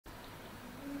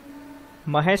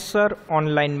Mahesh sir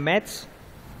online maths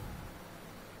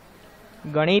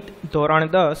ગણિત ધોરણ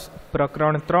 10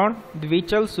 પ્રકરણ 3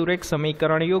 દ્વિચલ સુરેખ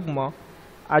સમીકરણ યુગ્મ।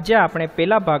 આજે આપણે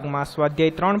પહેલા ભાગમાં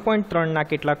સ્વાધ્યાય 3.3 ના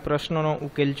કેટલાક પ્રશ્નોનો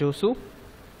ઉકેલ જોશું।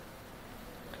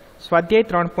 સ્વાધ્યાય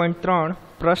 3.3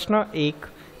 પ્રશ્ન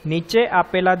 1 નીચે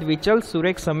આપેલા દ્વિચલ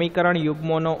સુરેખ સમીકરણ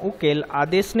યુગ્મોનો ઉકેલ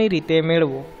આદેશની રીતે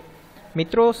મેળવો।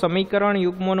 મિત્રો, સમીકરણ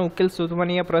યુગ્મોનો ઉકેલ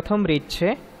શોધવાની પ્રથમ રીત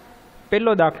છે।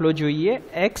 પહેલો દાખલો જોઈએ।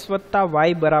 x + y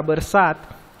 = 7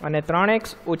 અને 3x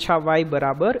 - y =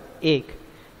 1।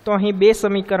 તો અહીં બે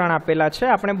સમીકરણ આપેલા છે।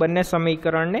 આપણે બંને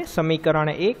સમીકરણને સમીકરણ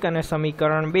 1 અને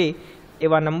સમીકરણ 2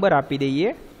 એવા નંબર આપી દઈએ।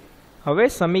 હવે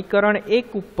સમીકરણ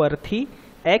 1 ઉપરથી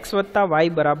x + y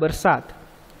 = 7,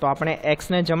 તો આપણે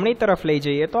x ને જમણી તરફ લઈ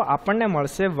જઈએ તો આપણને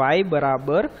મળશે y =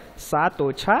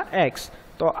 7 - x।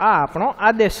 તો આ આપણો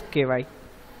આદેશ કહેવાય।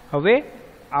 હવે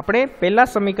આપણે પહેલા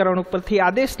સમીકરણ ઉપરથી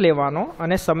આદેશ લેવાનો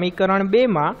અને સમીકરણ 2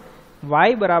 માં y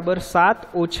 = 7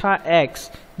 - x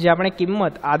જે આપણે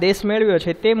કિંમત આદેશ મેળવ્યો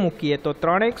છે તે મૂકીએ તો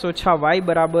 3x - y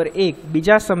 = 1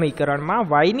 બીજા સમીકરણમાં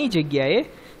y ની જગ્યાએ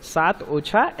 7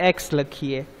 - x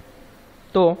લખીએ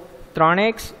તો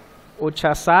 3x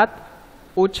 - 7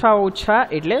 ઓછા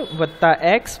એટલે વત્તા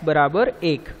x =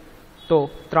 1। તો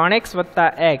 3x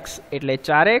 + x એટલે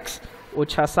 4x -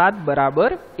 7 =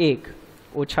 1।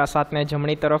 -7 ને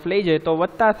જમણી તરફ લઈ જાય તો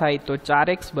વત્તા થાય તો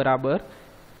 4x =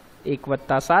 1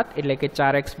 + 7 એટલે કે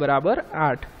 4x =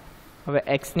 8। હવે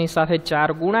x ની સાથે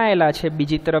 4 ગુણાયેલા છે,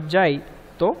 બીજી તરફ જાય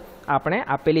તો આપણે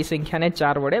આપેલી સંખ્યાને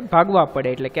 4 વડે ભાગવા પડે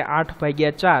એટલે કે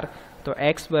 8/4। તો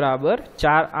x =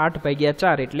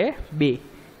 8/4 એટલે 2।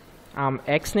 આમ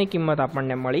x ની કિંમત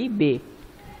આપણને મળી 2।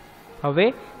 હવે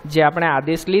જે આપણે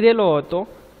આદેશ લીધેલો હતો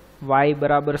y =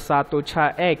 7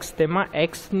 - x તેમાં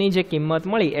x ની જે કિંમત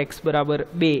મળી x =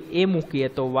 2 એ મૂકીએ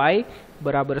તો y =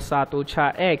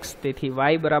 7 - x તેથી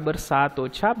y = 7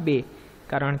 - 2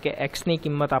 કારણ કે x ની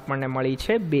કિંમત આપણને મળી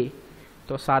છે 2।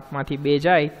 તો 7 માંથી 2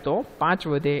 જાય તો 5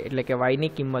 વધે એટલે કે y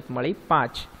ની કિંમત મળી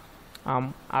 5। આમ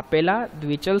આપેલા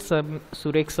દ્વિચલ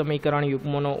સુરેખ સમીકરણ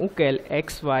યુગ્મોનો ઉકેલ x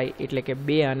y એટલે કે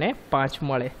 2 અને 5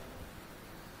 મળે।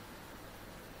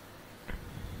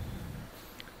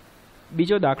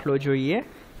 બીજો દાખલો જોઈએ।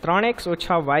 3x -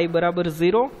 y =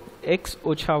 0, x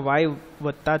 - y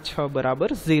 + 6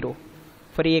 = 0।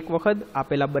 ફરી એક વખત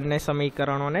આપેલા બંને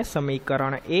સમીકરણોને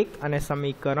સમીકરણ 1 અને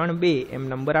સમીકરણ 2 એમ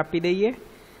નંબર આપી દઈએ।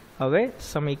 હવે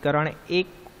સમીકરણ 1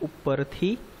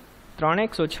 ઉપરથી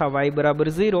 3x - y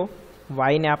 = 0,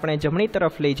 y ને આપણે જમણી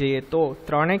તરફ લઈ જઈએ તો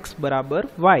 3x =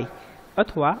 y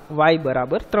અથવા y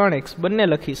 = 3x બંને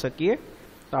લખી શકીએ।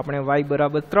 તો આપણે y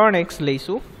 = 3x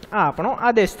લઈશું, આ આપણો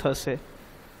આદેશ થશે।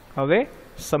 હવે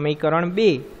સમીકરણ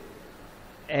 2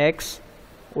 x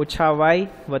 - y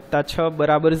 + 6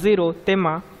 = 0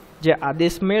 તેમાં જે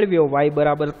આદેશ મેળવ્યો y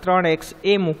 = 3x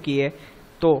એ મૂકીએ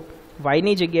તો y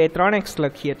ની જગ્યાએ 3x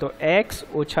લખીએ તો x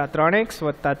 - 3x +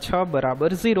 6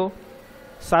 = 0।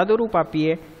 સાદુરૂપ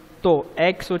આપીએ તો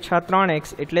x - 3x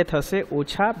એટલે થશે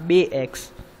 -2x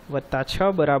 +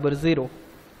 6 = 0।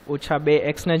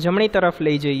 -2x ને જમણી તરફ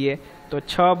લઈ જઈએ તો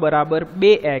 6 =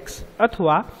 2x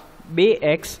અથવા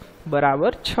 2x =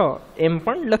 6 એમ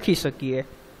પણ લખી શકીએ।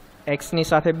 x ની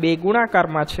સાથે 2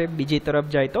 ગુણાકારમાં છે, બીજી તરફ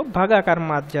જાય તો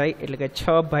ભાગાકારમાં જાય એટલે કે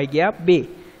 6/2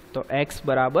 તો x =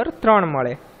 3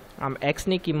 મળે। આમ x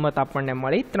ની કિંમત આપણને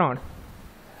મળી 3।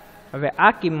 હવે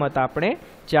આ કિંમત આપણે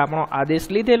જે આપણો આદેશ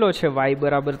લીધેલો છે y =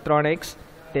 3x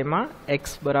તેમાં x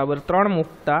 = 3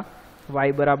 મૂકતા y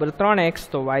 = 3x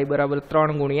તો y =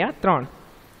 3 × 3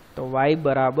 તો y =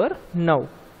 9।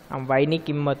 આમ y ની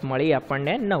કિંમત મળી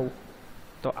આપણને 9।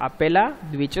 તો આપેલા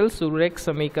દ્વિચલ સુરેખ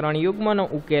સમીકરણ યુગ્મનો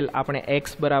ઉકેલ આપણે x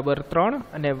 = 3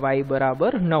 અને y =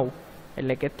 9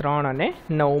 એટલે કે 3 અને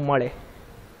 9 મળે।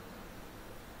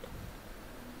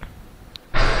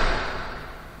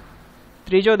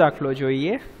 ત્રીજો દાખલો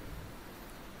જોઈએ।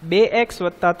 2x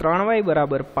 + 3y =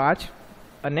 5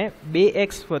 અને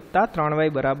 2x + 3y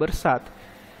 = 7।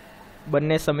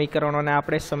 બંને સમીકરણોને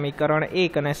આપણે સમીકરણ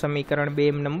 1 અને સમીકરણ 2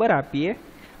 એમ નંબર આપીએ।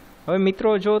 હવે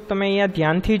મિત્રો, જો તમે અહીંયા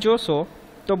ધ્યાનથી જોશો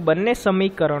તો બંને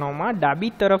સમીકરણોમાં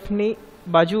ડાબી તરફની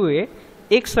બાજુએ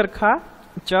એક સરખા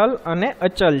ચલ અને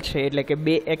અચલ છે એટલે કે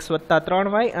 2x +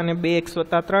 3y અને 2x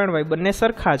 + 3y બંને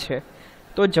સરખા છે,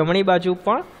 તો જમણી બાજુ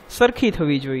પણ સરખી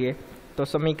થવી જોઈએ। તો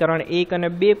સમીકરણ 1 અને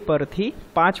 2 પરથી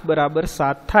 5 =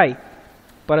 7 થાય,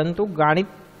 પરંતુ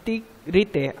ગાણિતિક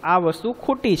રીતે આ વસ્તુ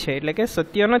ખોટી છે એટલે કે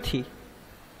સત્ય નથી।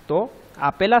 તો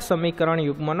આપેલા સમીકરણ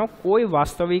યુગ્મનો કોઈ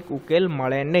વાસ્તવિક ઉકેલ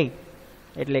મળે નહીં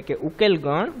એટલે કે ઉકેલ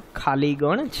ગણ ખાલી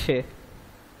ગણ છે।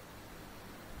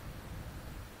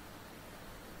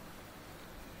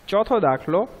 ચોથો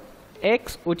દાખલો x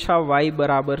 - y =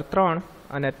 3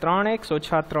 અને 3x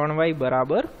ઓછા 3y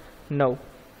બરાબર 9.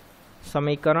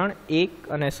 સમીકરણ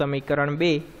 1 અને સમીકરણ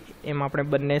 2 એમ આપણે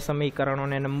બંને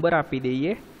સમીકરણોને નંબર આપી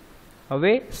દઈએ.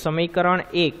 હવે સમીકરણ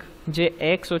 1 જે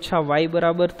x ઓછા y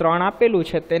બરાબર 3 આપેલું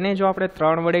છે તેને જો આપણે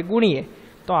 3 વડે ગુણીએ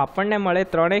તો આપણને મળે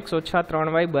 3x ઓછા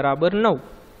 3y બરાબર 9,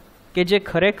 કે જે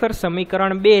ખરેખર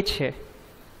સમીકરણ 2 છે.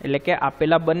 એટલે કે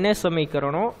આપેલા બંને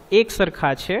સમીકરણો એક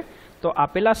સરખા છે, તો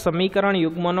આપેલા સમીકરણ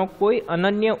યુગ્મનો કોઈ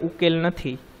અનન્ય ઉકેલ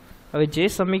નથી. હવે જે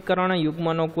સમીકરણ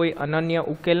યુગ્મનો કોઈ અનન્ય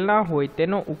ઉકેલ ના હોય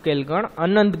તેનો ઉકેલ ગણ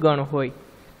અનંત ગણ હોય,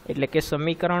 એટલે કે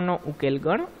સમીકરણનો ઉકેલ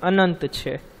ગણ અનંત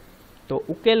છે. તો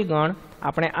ઉકેલ ગણ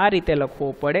આપણે આ રીતે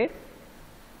લખવો પડે: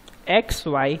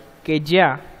 xy, કે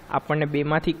જ્યાં આપણને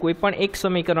બેમાંથી કોઈ પણ એક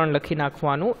સમીકરણ લખી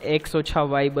નાખવાનું, x ઓછા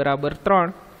y બરાબર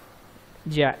 3,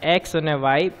 જ્યાં x અને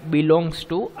y બિલોંગ્સ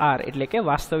ટુ r, એટલે કે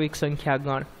વાસ્તવિક સંખ્યા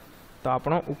ગણ. તો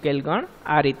આપણો ઉકેલ ગણ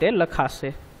આ રીતે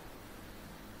લખાશે.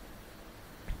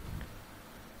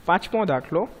 5મો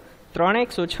દાખલો: 3x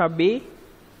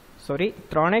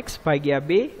ભાગ્યા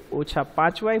 2 ઓછા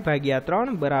 5y ભાગ્યા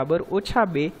 3 બરાબર ઓછા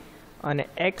 2 અને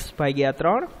x ભાગ્યા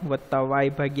 3 વત્તા y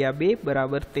ભાગ્યા 2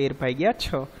 બરાબર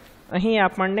 13/6. અહીં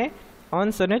આપણને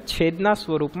અંશ અને છેદના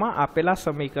સ્વરૂપમાં આપેલા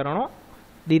સમીકરણો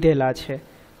દીધેલા છે.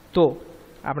 તો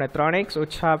આપણે 3x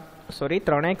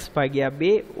ભાગ્યા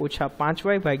 2 ઓછા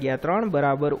 5y ભાગ્યા 3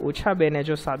 બરાબર ઓછા 2 ને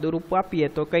જો સાદું રૂપ આપીએ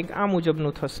તો કંઈક આ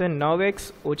મુજબનું થશે: 9x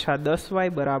ઓછા 10y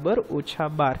બરાબર ઓછા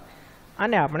 12.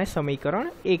 આને આપણે સમીકરણ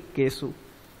 1 કહેશું.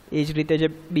 એ જ રીતે જે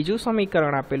બીજું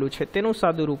સમીકરણ આપેલું છે તેનું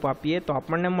સાદું રૂપ આપીએ તો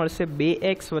આપણને મળશે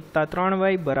 2x વત્તા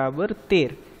 3y બરાબર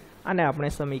 13. આને આપણે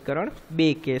સમીકરણ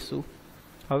 2 કહેશું.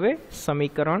 હવે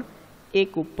સમીકરણ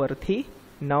 1 ઉપરથી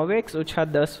 9x ઓછા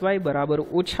 10y બરાબર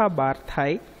ઓછા 12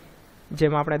 થાય.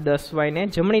 જેમ આપણે 10y ને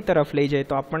જમણી તરફ લઈ જઈએ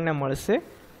તો આપણને મળશે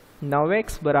 9x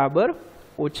બરાબર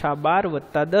ઓછા 12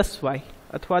 વત્તા 10y,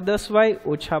 અથવા 10y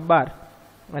ઓછા 12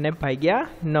 અને ભાગ્યા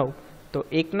 9. તો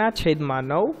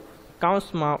 1/9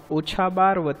 કૌંસમાં ઓછા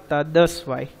 12 વત્તા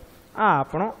 10y. આ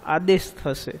આપણો આદેશ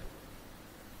થશે.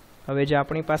 હવે જે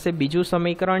આપણી પાસે બીજું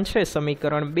સમીકરણ છે,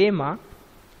 સમીકરણ 2માં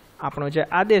આપણો જે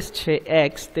આદેશ છે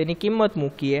x, તેની કિંમત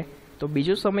મૂકીએ તો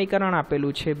બીજું સમીકરણ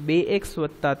આપેલું છે 2x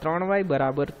વત્તા 3y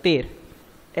બરાબર 13.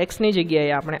 xની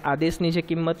જગ્યાએ આપણે આદેશની જે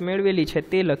કિંમત મેળવેલી છે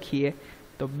તે લખીએ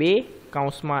તો 2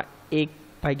 કૌંસમાં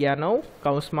 1/9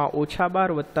 કૌંસમાં ઓછા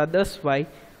 12 વત્તા 10y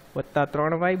વત્તા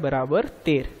 3y બરાબર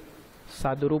 13.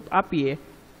 સાદુરૂપ આપીએ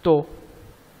તો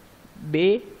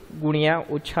 2 ગુણ્યા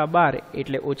ઓછા 12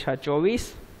 એટલે ઓછા 24,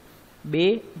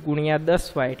 2 ગુણ્યા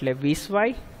 10y એટલે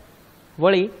 20y,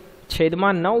 વળી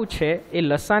છેદમાં 9 છે એ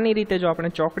લસાની રીતે જો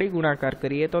આપણે ચોકડી ગુણાકાર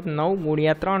કરીએ તો 9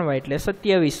 ગુણ્યા 3y એટલે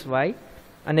 27y,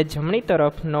 અને જમણી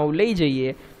તરફ 9 લઈ જઈએ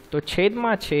તો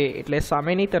છેદમાં છે એટલે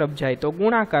સામેની તરફ જાય તો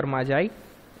ગુણાકારમાં જાય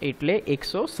એટલે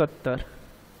 117.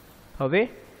 હવે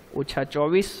ઓછા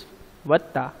 24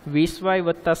 વત્તા 20y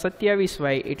વત્તા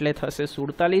 27y એટલે થશે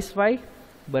 47y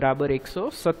બરાબર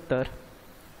 117.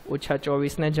 ઓછા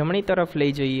 24 ને જમણી તરફ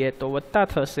લઈ જઈએ તો વત્તા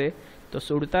થશે તો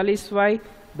 47y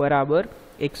બરાબર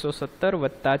 117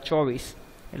 વત્તા 24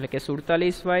 એટલે કે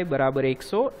 47y બરાબર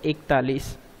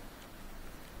 141.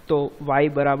 તો y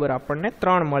બરાબર આપણને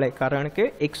 3 મળે, કારણ કે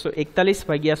 141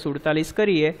 ભાગ્યા 47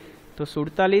 કરીએ તો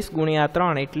 47 ગુણ્યા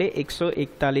 3 એટલે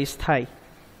 141 થાય.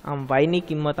 આમ yની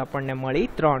કિંમત આપણને મળી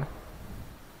 3.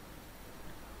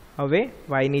 હવે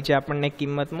yની જે આપણને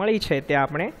કિંમત મળી છે તે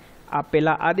આપણે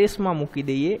આપેલા આદેશમાં મૂકી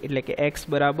દઈએ, એટલે કે x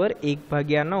બરાબર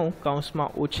 1/9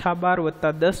 કૌંસમાં ઓછા 12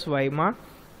 વત્તા 10yમાં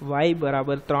y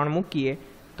બરાબર 3 મૂકીએ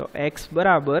તો x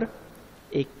બરાબર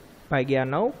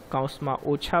 1/9 કૌંસમાં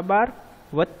ઓછા 12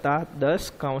 વત્તા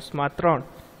 10 કૌંસમાં 3,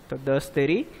 તો 10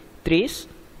 તેરી 30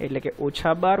 એટલે કે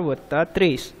ઓછા 12 વત્તા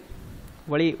 30,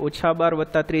 વળી ઓછા 12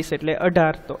 વત્તા 30 એટલે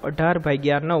 18, તો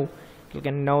 18/9 એટલે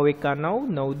કે 9 એકા 9,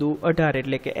 9 દુ 18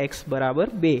 એટલે કે x બરાબર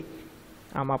 2.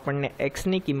 આમ આપણને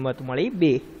xની કિંમત મળી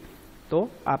 2. તો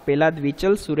આપેલા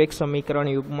દ્વિચલ સુરેખ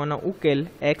સમીકરણ યુગ્મનો ઉકેલ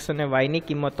x અને yની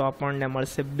કિંમતો આપણને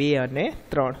મળશે 2 અને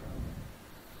 3.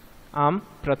 આમ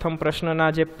પ્રથમ પ્રશ્નના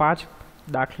જે 5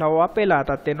 દાખલાઓ આપેલા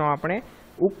હતા તેનો આપણે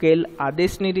ઉકેલ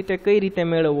આદેશની રીતે કઈ રીતે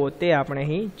મેળવવો તે આપણે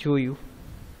અહીં જોયું.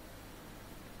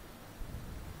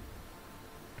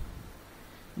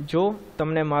 જો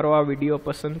તમને મારો આ વિડીયો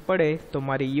પસંદ પડે તો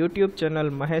મારી YouTube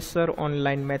channel Mahesh sir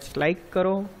online maths like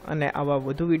કરો અને આવા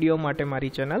વધુ વિડીયો માટે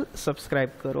મારી ચેનલ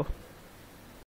સબસ્ક્રાઈબ કરો.